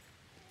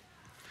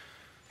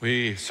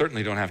 We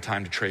certainly don't have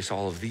time to trace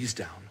all of these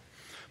down,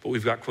 but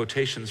we've got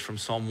quotations from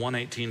Psalm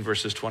 118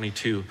 verses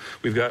 22.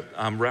 We've got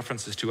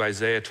references to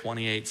Isaiah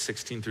 28,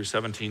 16 through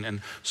 17, and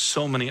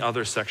so many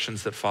other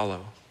sections that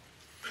follow.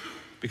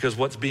 Because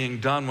what's being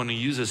done when he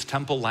uses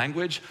temple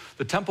language,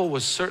 the temple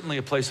was certainly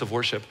a place of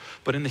worship,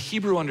 but in the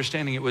Hebrew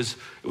understanding, it was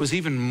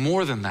even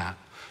more than that.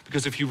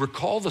 Because if you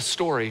recall the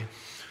story,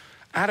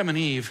 Adam and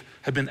Eve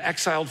had been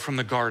exiled from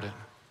the garden.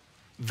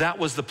 That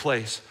was the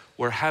place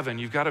where heaven,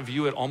 you've got to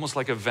view it almost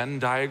like a Venn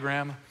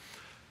diagram.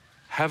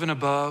 Heaven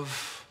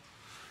above,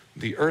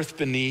 the earth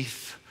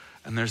beneath,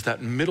 and there's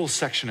that middle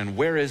section, and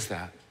where is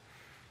that?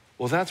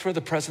 Well, that's where the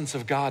presence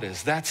of God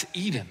is. That's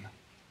Eden.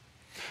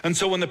 And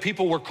so when the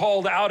people were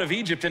called out of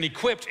Egypt and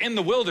equipped in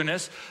the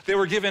wilderness, they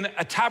were given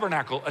a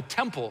tabernacle, a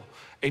temple,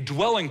 a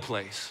dwelling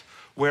place,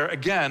 where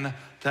again,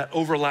 that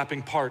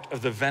overlapping part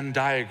of the Venn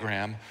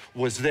diagram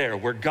was there,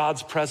 where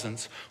God's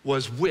presence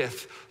was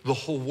with the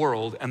whole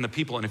world and the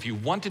people. And if you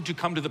wanted to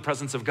come to the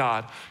presence of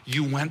God,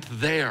 you went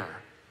there.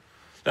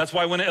 That's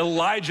why when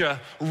Elijah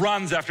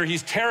runs after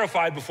he's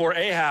terrified before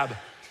Ahab,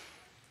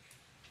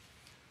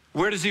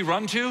 where does he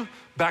run to?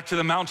 Back to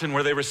the mountain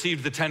where they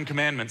received the 10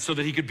 commandments, so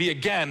that he could be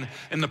again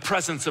in the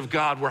presence of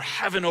God, where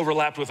heaven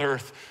overlapped with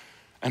earth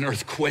and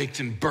earth quaked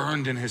and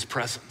burned in his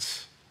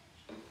presence.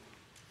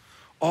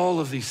 All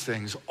of these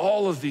things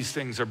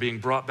are being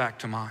brought back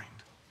to mind.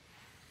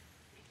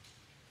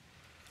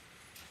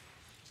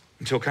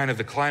 Until kind of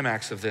the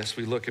climax of this,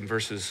 we look in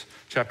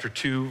chapter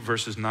 2,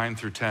 verses 9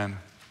 through 10.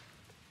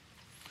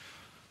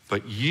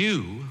 But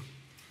you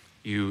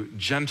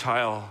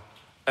Gentile,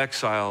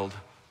 exiled,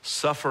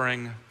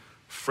 suffering,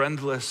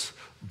 friendless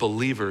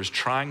believers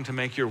trying to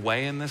make your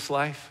way in this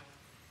life,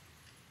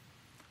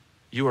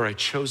 you are a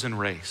chosen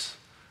race,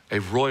 a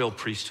royal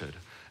priesthood,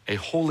 a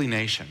holy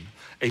nation,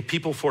 a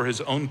people for his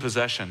own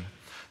possession,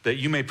 that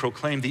you may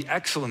proclaim the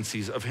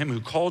excellencies of him who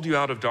called you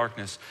out of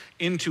darkness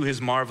into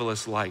his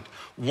marvelous light.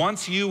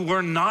 Once you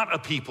were not a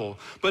people,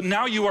 but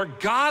now you are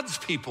God's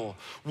people.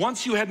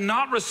 Once you had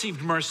not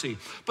received mercy,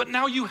 but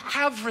now you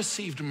have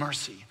received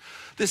mercy.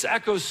 This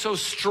echoes so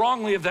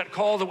strongly of that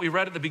call that we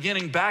read at the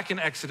beginning back in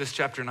Exodus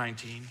chapter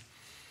 19,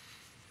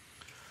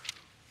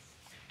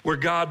 where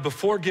God,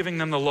 before giving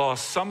them the law,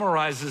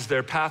 summarizes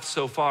their path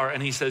so far,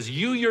 and he says,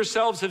 you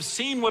yourselves have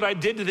seen what I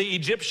did to the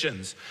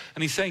Egyptians.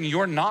 And he's saying,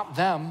 you're not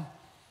them.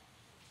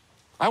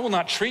 I will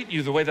not treat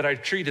you the way that I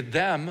treated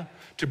them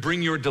to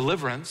bring your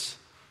deliverance.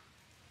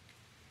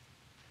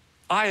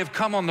 I have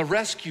come on the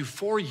rescue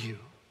for you.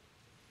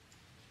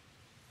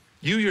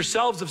 You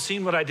yourselves have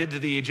seen what I did to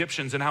the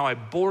Egyptians and how I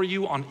bore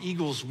you on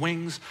eagle's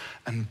wings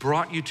and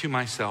brought you to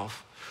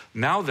myself.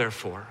 Now,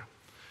 therefore,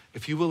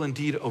 if you will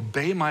indeed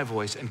obey my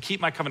voice and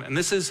keep my covenant. And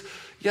this is,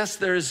 yes,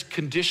 there's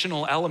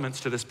conditional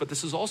elements to this, but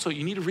this is also,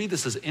 you need to read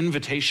this as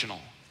invitational.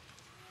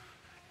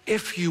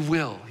 If you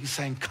will, he's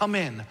saying, come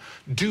in,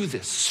 do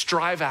this,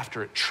 strive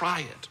after it,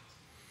 try it.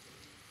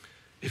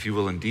 If you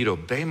will indeed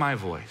obey my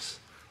voice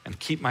and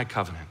keep my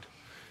covenant,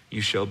 you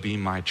shall be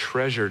my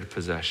treasured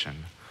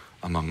possession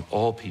among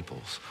all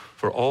peoples,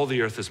 for all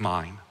the earth is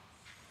mine,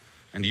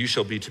 and you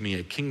shall be to me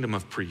a kingdom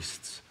of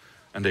priests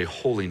and a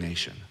holy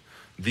nation.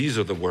 These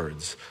are the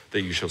words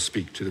that you shall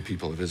speak to the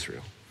people of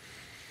Israel.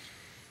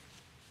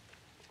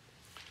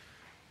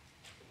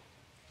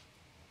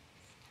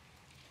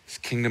 This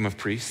kingdom of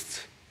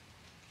priests,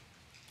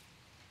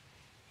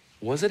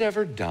 was it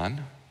ever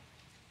done?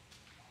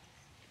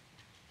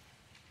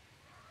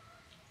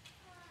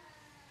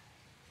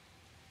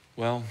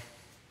 Well,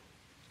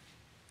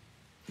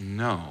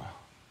 no,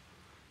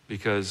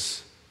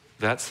 because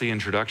that's the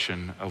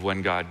introduction of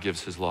when God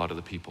gives his law to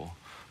the people.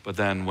 But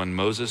then when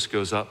Moses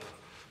goes up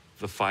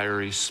the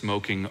fiery,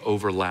 smoking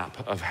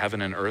overlap of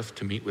heaven and earth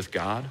to meet with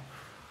God,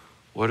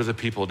 what are the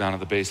people down at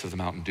the base of the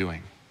mountain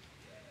doing?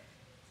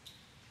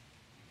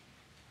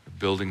 They're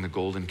building the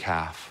golden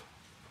calf,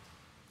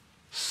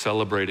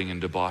 celebrating in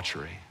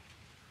debauchery,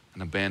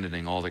 and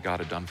abandoning all that God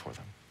had done for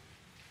them.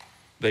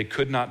 They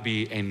could not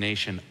be a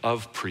nation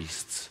of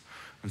priests.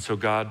 And so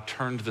God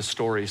turned the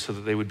story so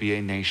that they would be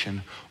a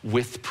nation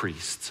with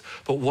priests.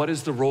 But what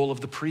is the role of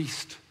the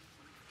priest?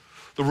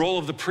 The role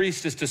of the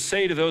priest is to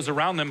say to those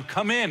around them,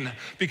 come in,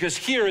 because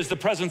here is the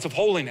presence of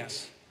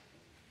holiness.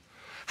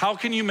 How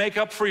can you make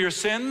up for your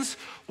sins?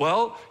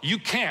 Well, you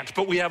can't,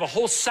 but we have a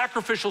whole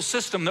sacrificial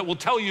system that will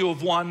tell you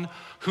of one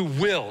who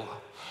will.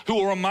 who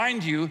will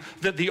remind you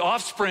that the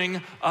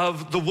offspring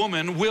of the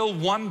woman will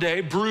one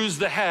day bruise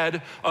the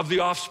head of the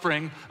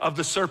offspring of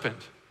the serpent.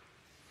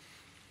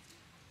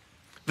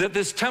 That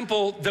this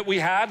temple that we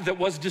had that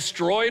was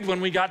destroyed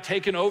when we got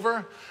taken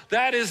over,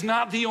 that is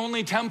not the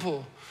only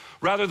temple.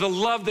 Rather, the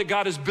love that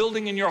God is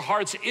building in your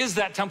hearts is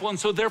that temple. And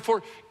so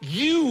therefore,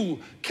 you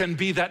can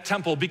be that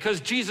temple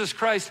because Jesus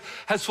Christ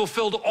has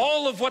fulfilled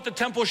all of what the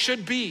temple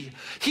should be.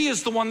 He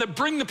is the one that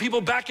brings the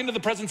people back into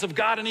the presence of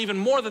God. And even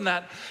more than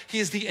that, he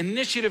is the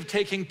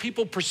initiative-taking,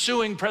 people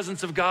pursuing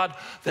presence of God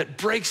that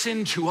breaks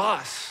into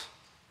us.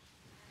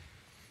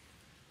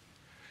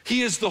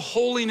 He is the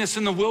holiness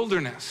in the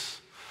wilderness.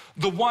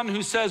 The one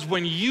who says,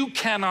 when you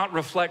cannot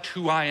reflect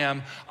who I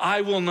am,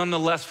 I will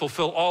nonetheless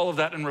fulfill all of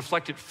that and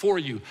reflect it for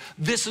you.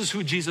 This is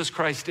who Jesus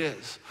Christ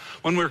is.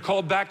 When we're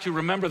called back to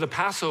remember the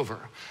Passover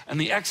and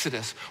the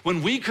Exodus,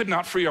 when we could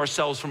not free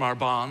ourselves from our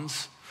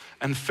bonds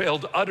and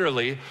failed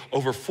utterly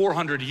over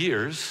 400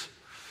 years,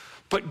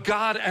 but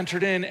God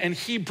entered in and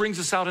he brings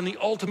us out in the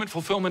ultimate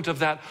fulfillment of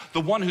that.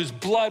 The one whose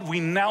blood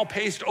we now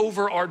paste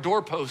over our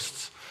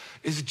doorposts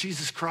is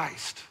Jesus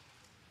Christ.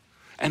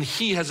 And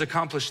he has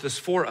accomplished this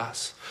for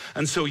us.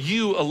 And so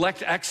you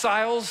elect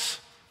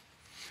exiles,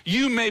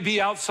 you may be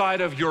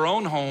outside of your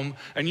own home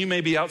and you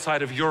may be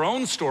outside of your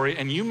own story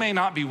and you may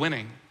not be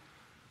winning.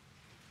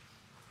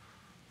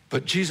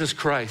 But Jesus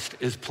Christ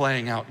is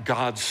playing out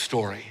God's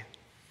story.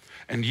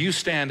 And you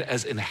stand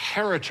as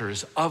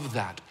inheritors of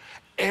that,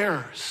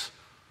 heirs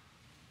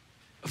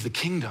of the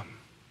kingdom.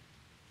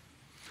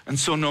 And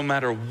so no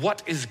matter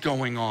what is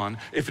going on,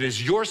 if it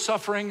is your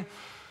suffering,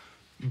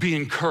 be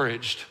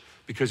encouraged,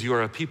 because you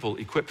are a people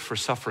equipped for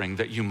suffering,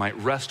 that you might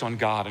rest on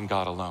God and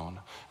God alone,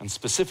 and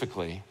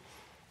specifically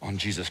on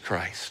Jesus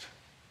Christ.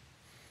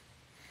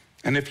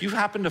 And if you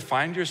happen to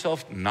find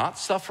yourself not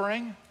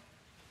suffering,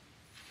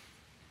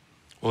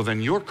 well,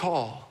 then your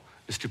call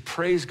is to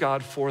praise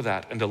God for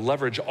that and to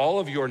leverage all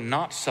of your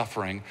not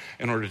suffering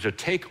in order to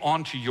take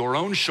onto your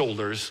own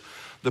shoulders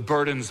the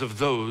burdens of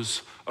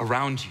those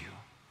around you.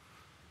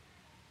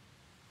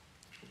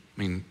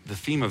 I mean, the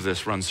theme of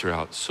this runs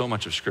throughout so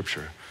much of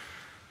Scripture.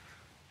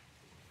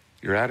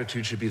 Your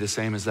attitude should be the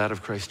same as that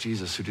of Christ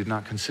Jesus, who did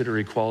not consider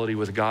equality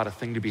with God a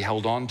thing to be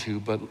held on to,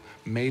 but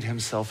made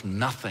himself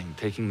nothing,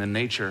 taking the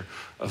nature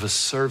of a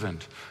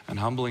servant and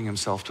humbling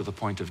himself to the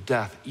point of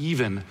death,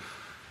 even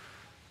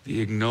the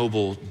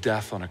ignoble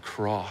death on a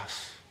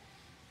cross.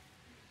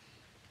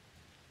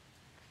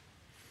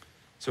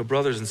 So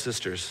brothers and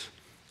sisters,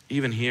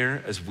 even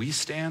here as we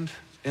stand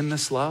in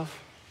this love,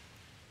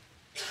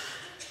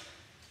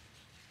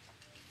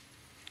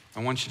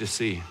 I want you to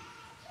see,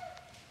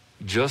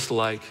 just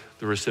like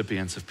the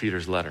recipients of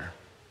Peter's letter,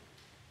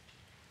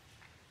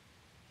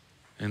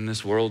 in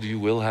this world you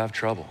will have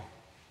trouble.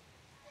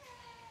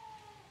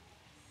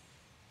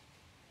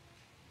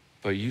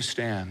 But you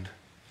stand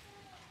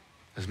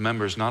as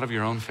members not of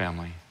your own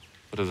family,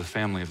 but of the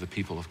family of the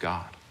people of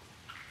God.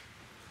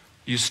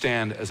 You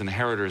stand as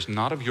inheritors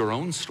not of your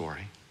own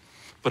story,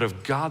 but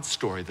of God's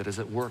story that is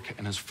at work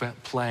and is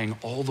playing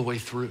all the way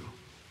through.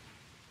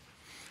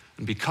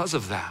 And because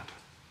of that,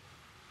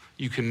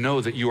 you can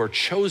know that you are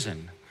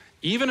chosen,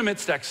 even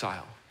amidst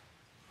exile,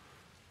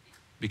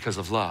 because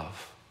of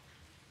love.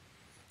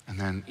 And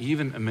then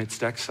even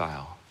amidst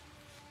exile,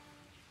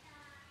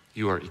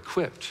 you are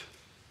equipped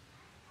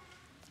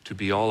to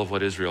be all of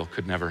what Israel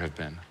could never have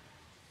been,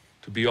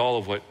 to be all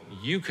of what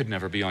you could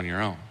never be on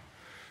your own,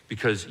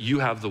 because you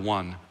have the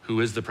one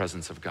who is the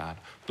presence of God,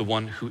 the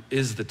one who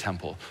is the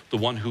temple, the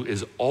one who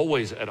is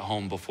always at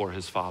home before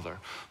his Father,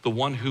 the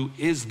one who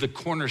is the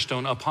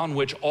cornerstone upon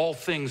which all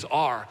things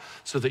are,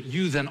 so that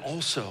you then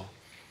also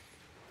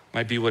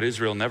might be what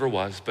Israel never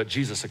was, but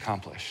Jesus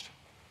accomplished.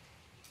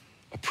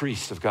 A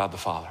priest of God the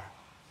Father,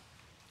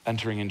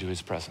 entering into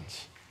his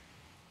presence,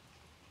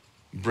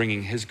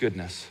 bringing his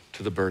goodness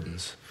to the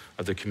burdens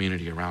of the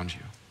community around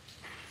you.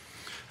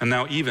 And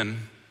now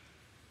even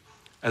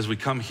as we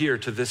come here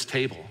to this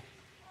table,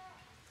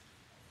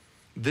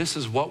 this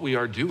is what we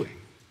are doing.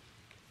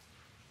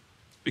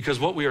 Because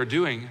what we are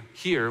doing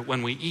here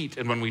when we eat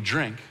and when we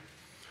drink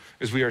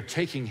is we are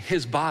taking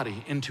his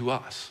body into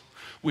us.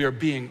 We are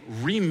being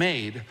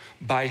remade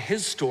by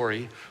his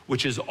story,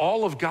 which is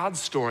all of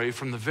God's story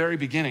from the very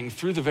beginning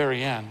through the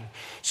very end,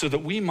 so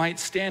that we might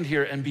stand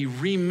here and be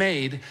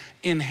remade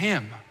in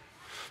him,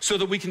 so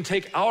that we can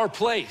take our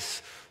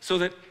place, so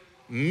that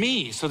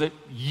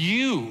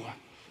you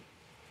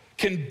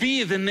can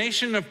be the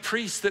nation of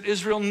priests that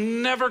Israel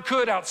never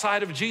could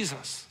outside of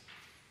Jesus.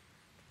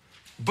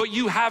 But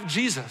you have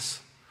Jesus.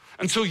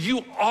 And so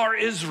you are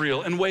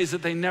Israel in ways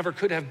that they never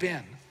could have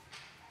been.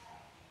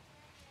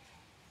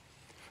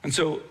 And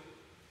so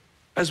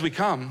as we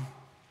come,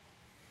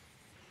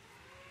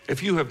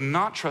 if you have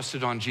not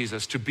trusted on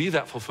Jesus to be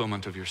that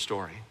fulfillment of your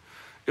story,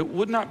 it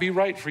would not be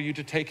right for you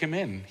to take him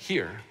in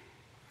here.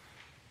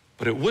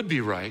 But it would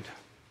be right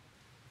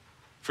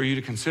for you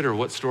to consider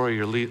what story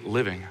you're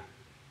living,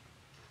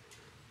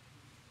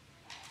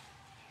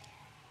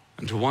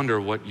 and to wonder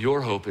what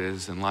your hope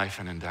is in life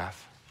and in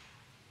death,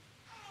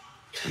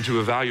 and to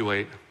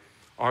evaluate,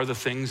 are the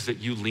things that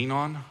you lean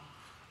on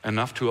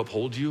enough to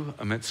uphold you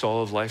amidst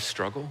all of life's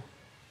struggle?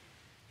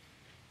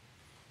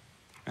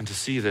 And to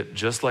see that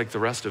just like the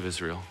rest of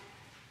Israel,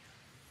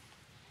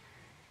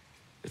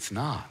 it's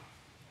not.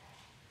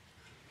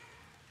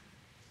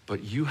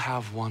 But you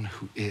have one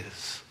who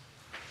is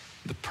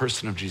the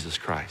person of Jesus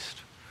Christ,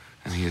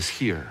 and he is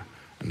here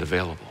and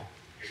available.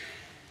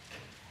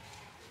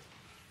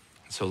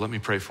 So let me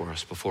pray for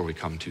us before we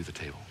come to the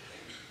table.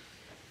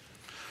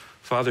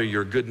 Father,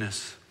 your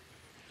goodness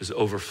is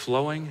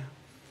overflowing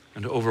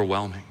and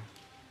overwhelming.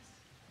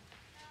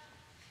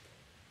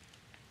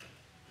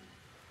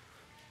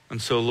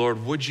 And so,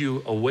 Lord, would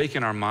you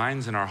awaken our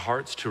minds and our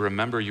hearts to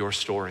remember your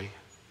story?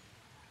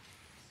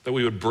 That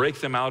we would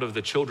break them out of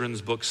the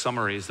children's book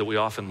summaries that we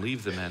often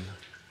leave them in.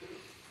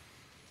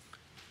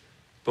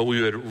 But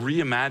we would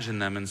reimagine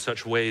them in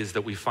such ways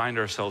that we find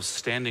ourselves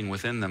standing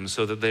within them,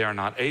 so that they are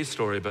not a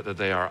story, but that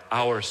they are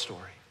our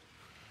story.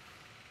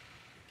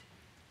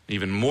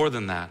 Even more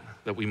than that,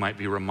 that we might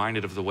be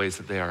reminded of the ways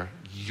that they are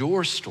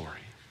your story.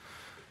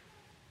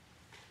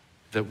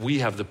 That we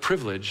have the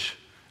privilege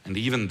and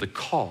even the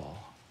call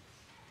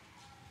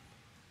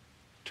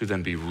to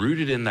then be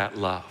rooted in that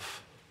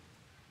love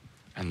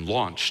and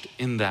launched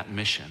in that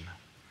mission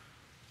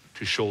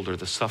to shoulder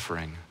the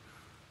suffering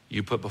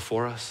you put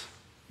before us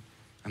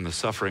and the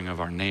suffering of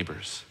our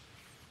neighbors,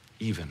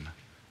 even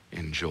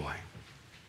in joy.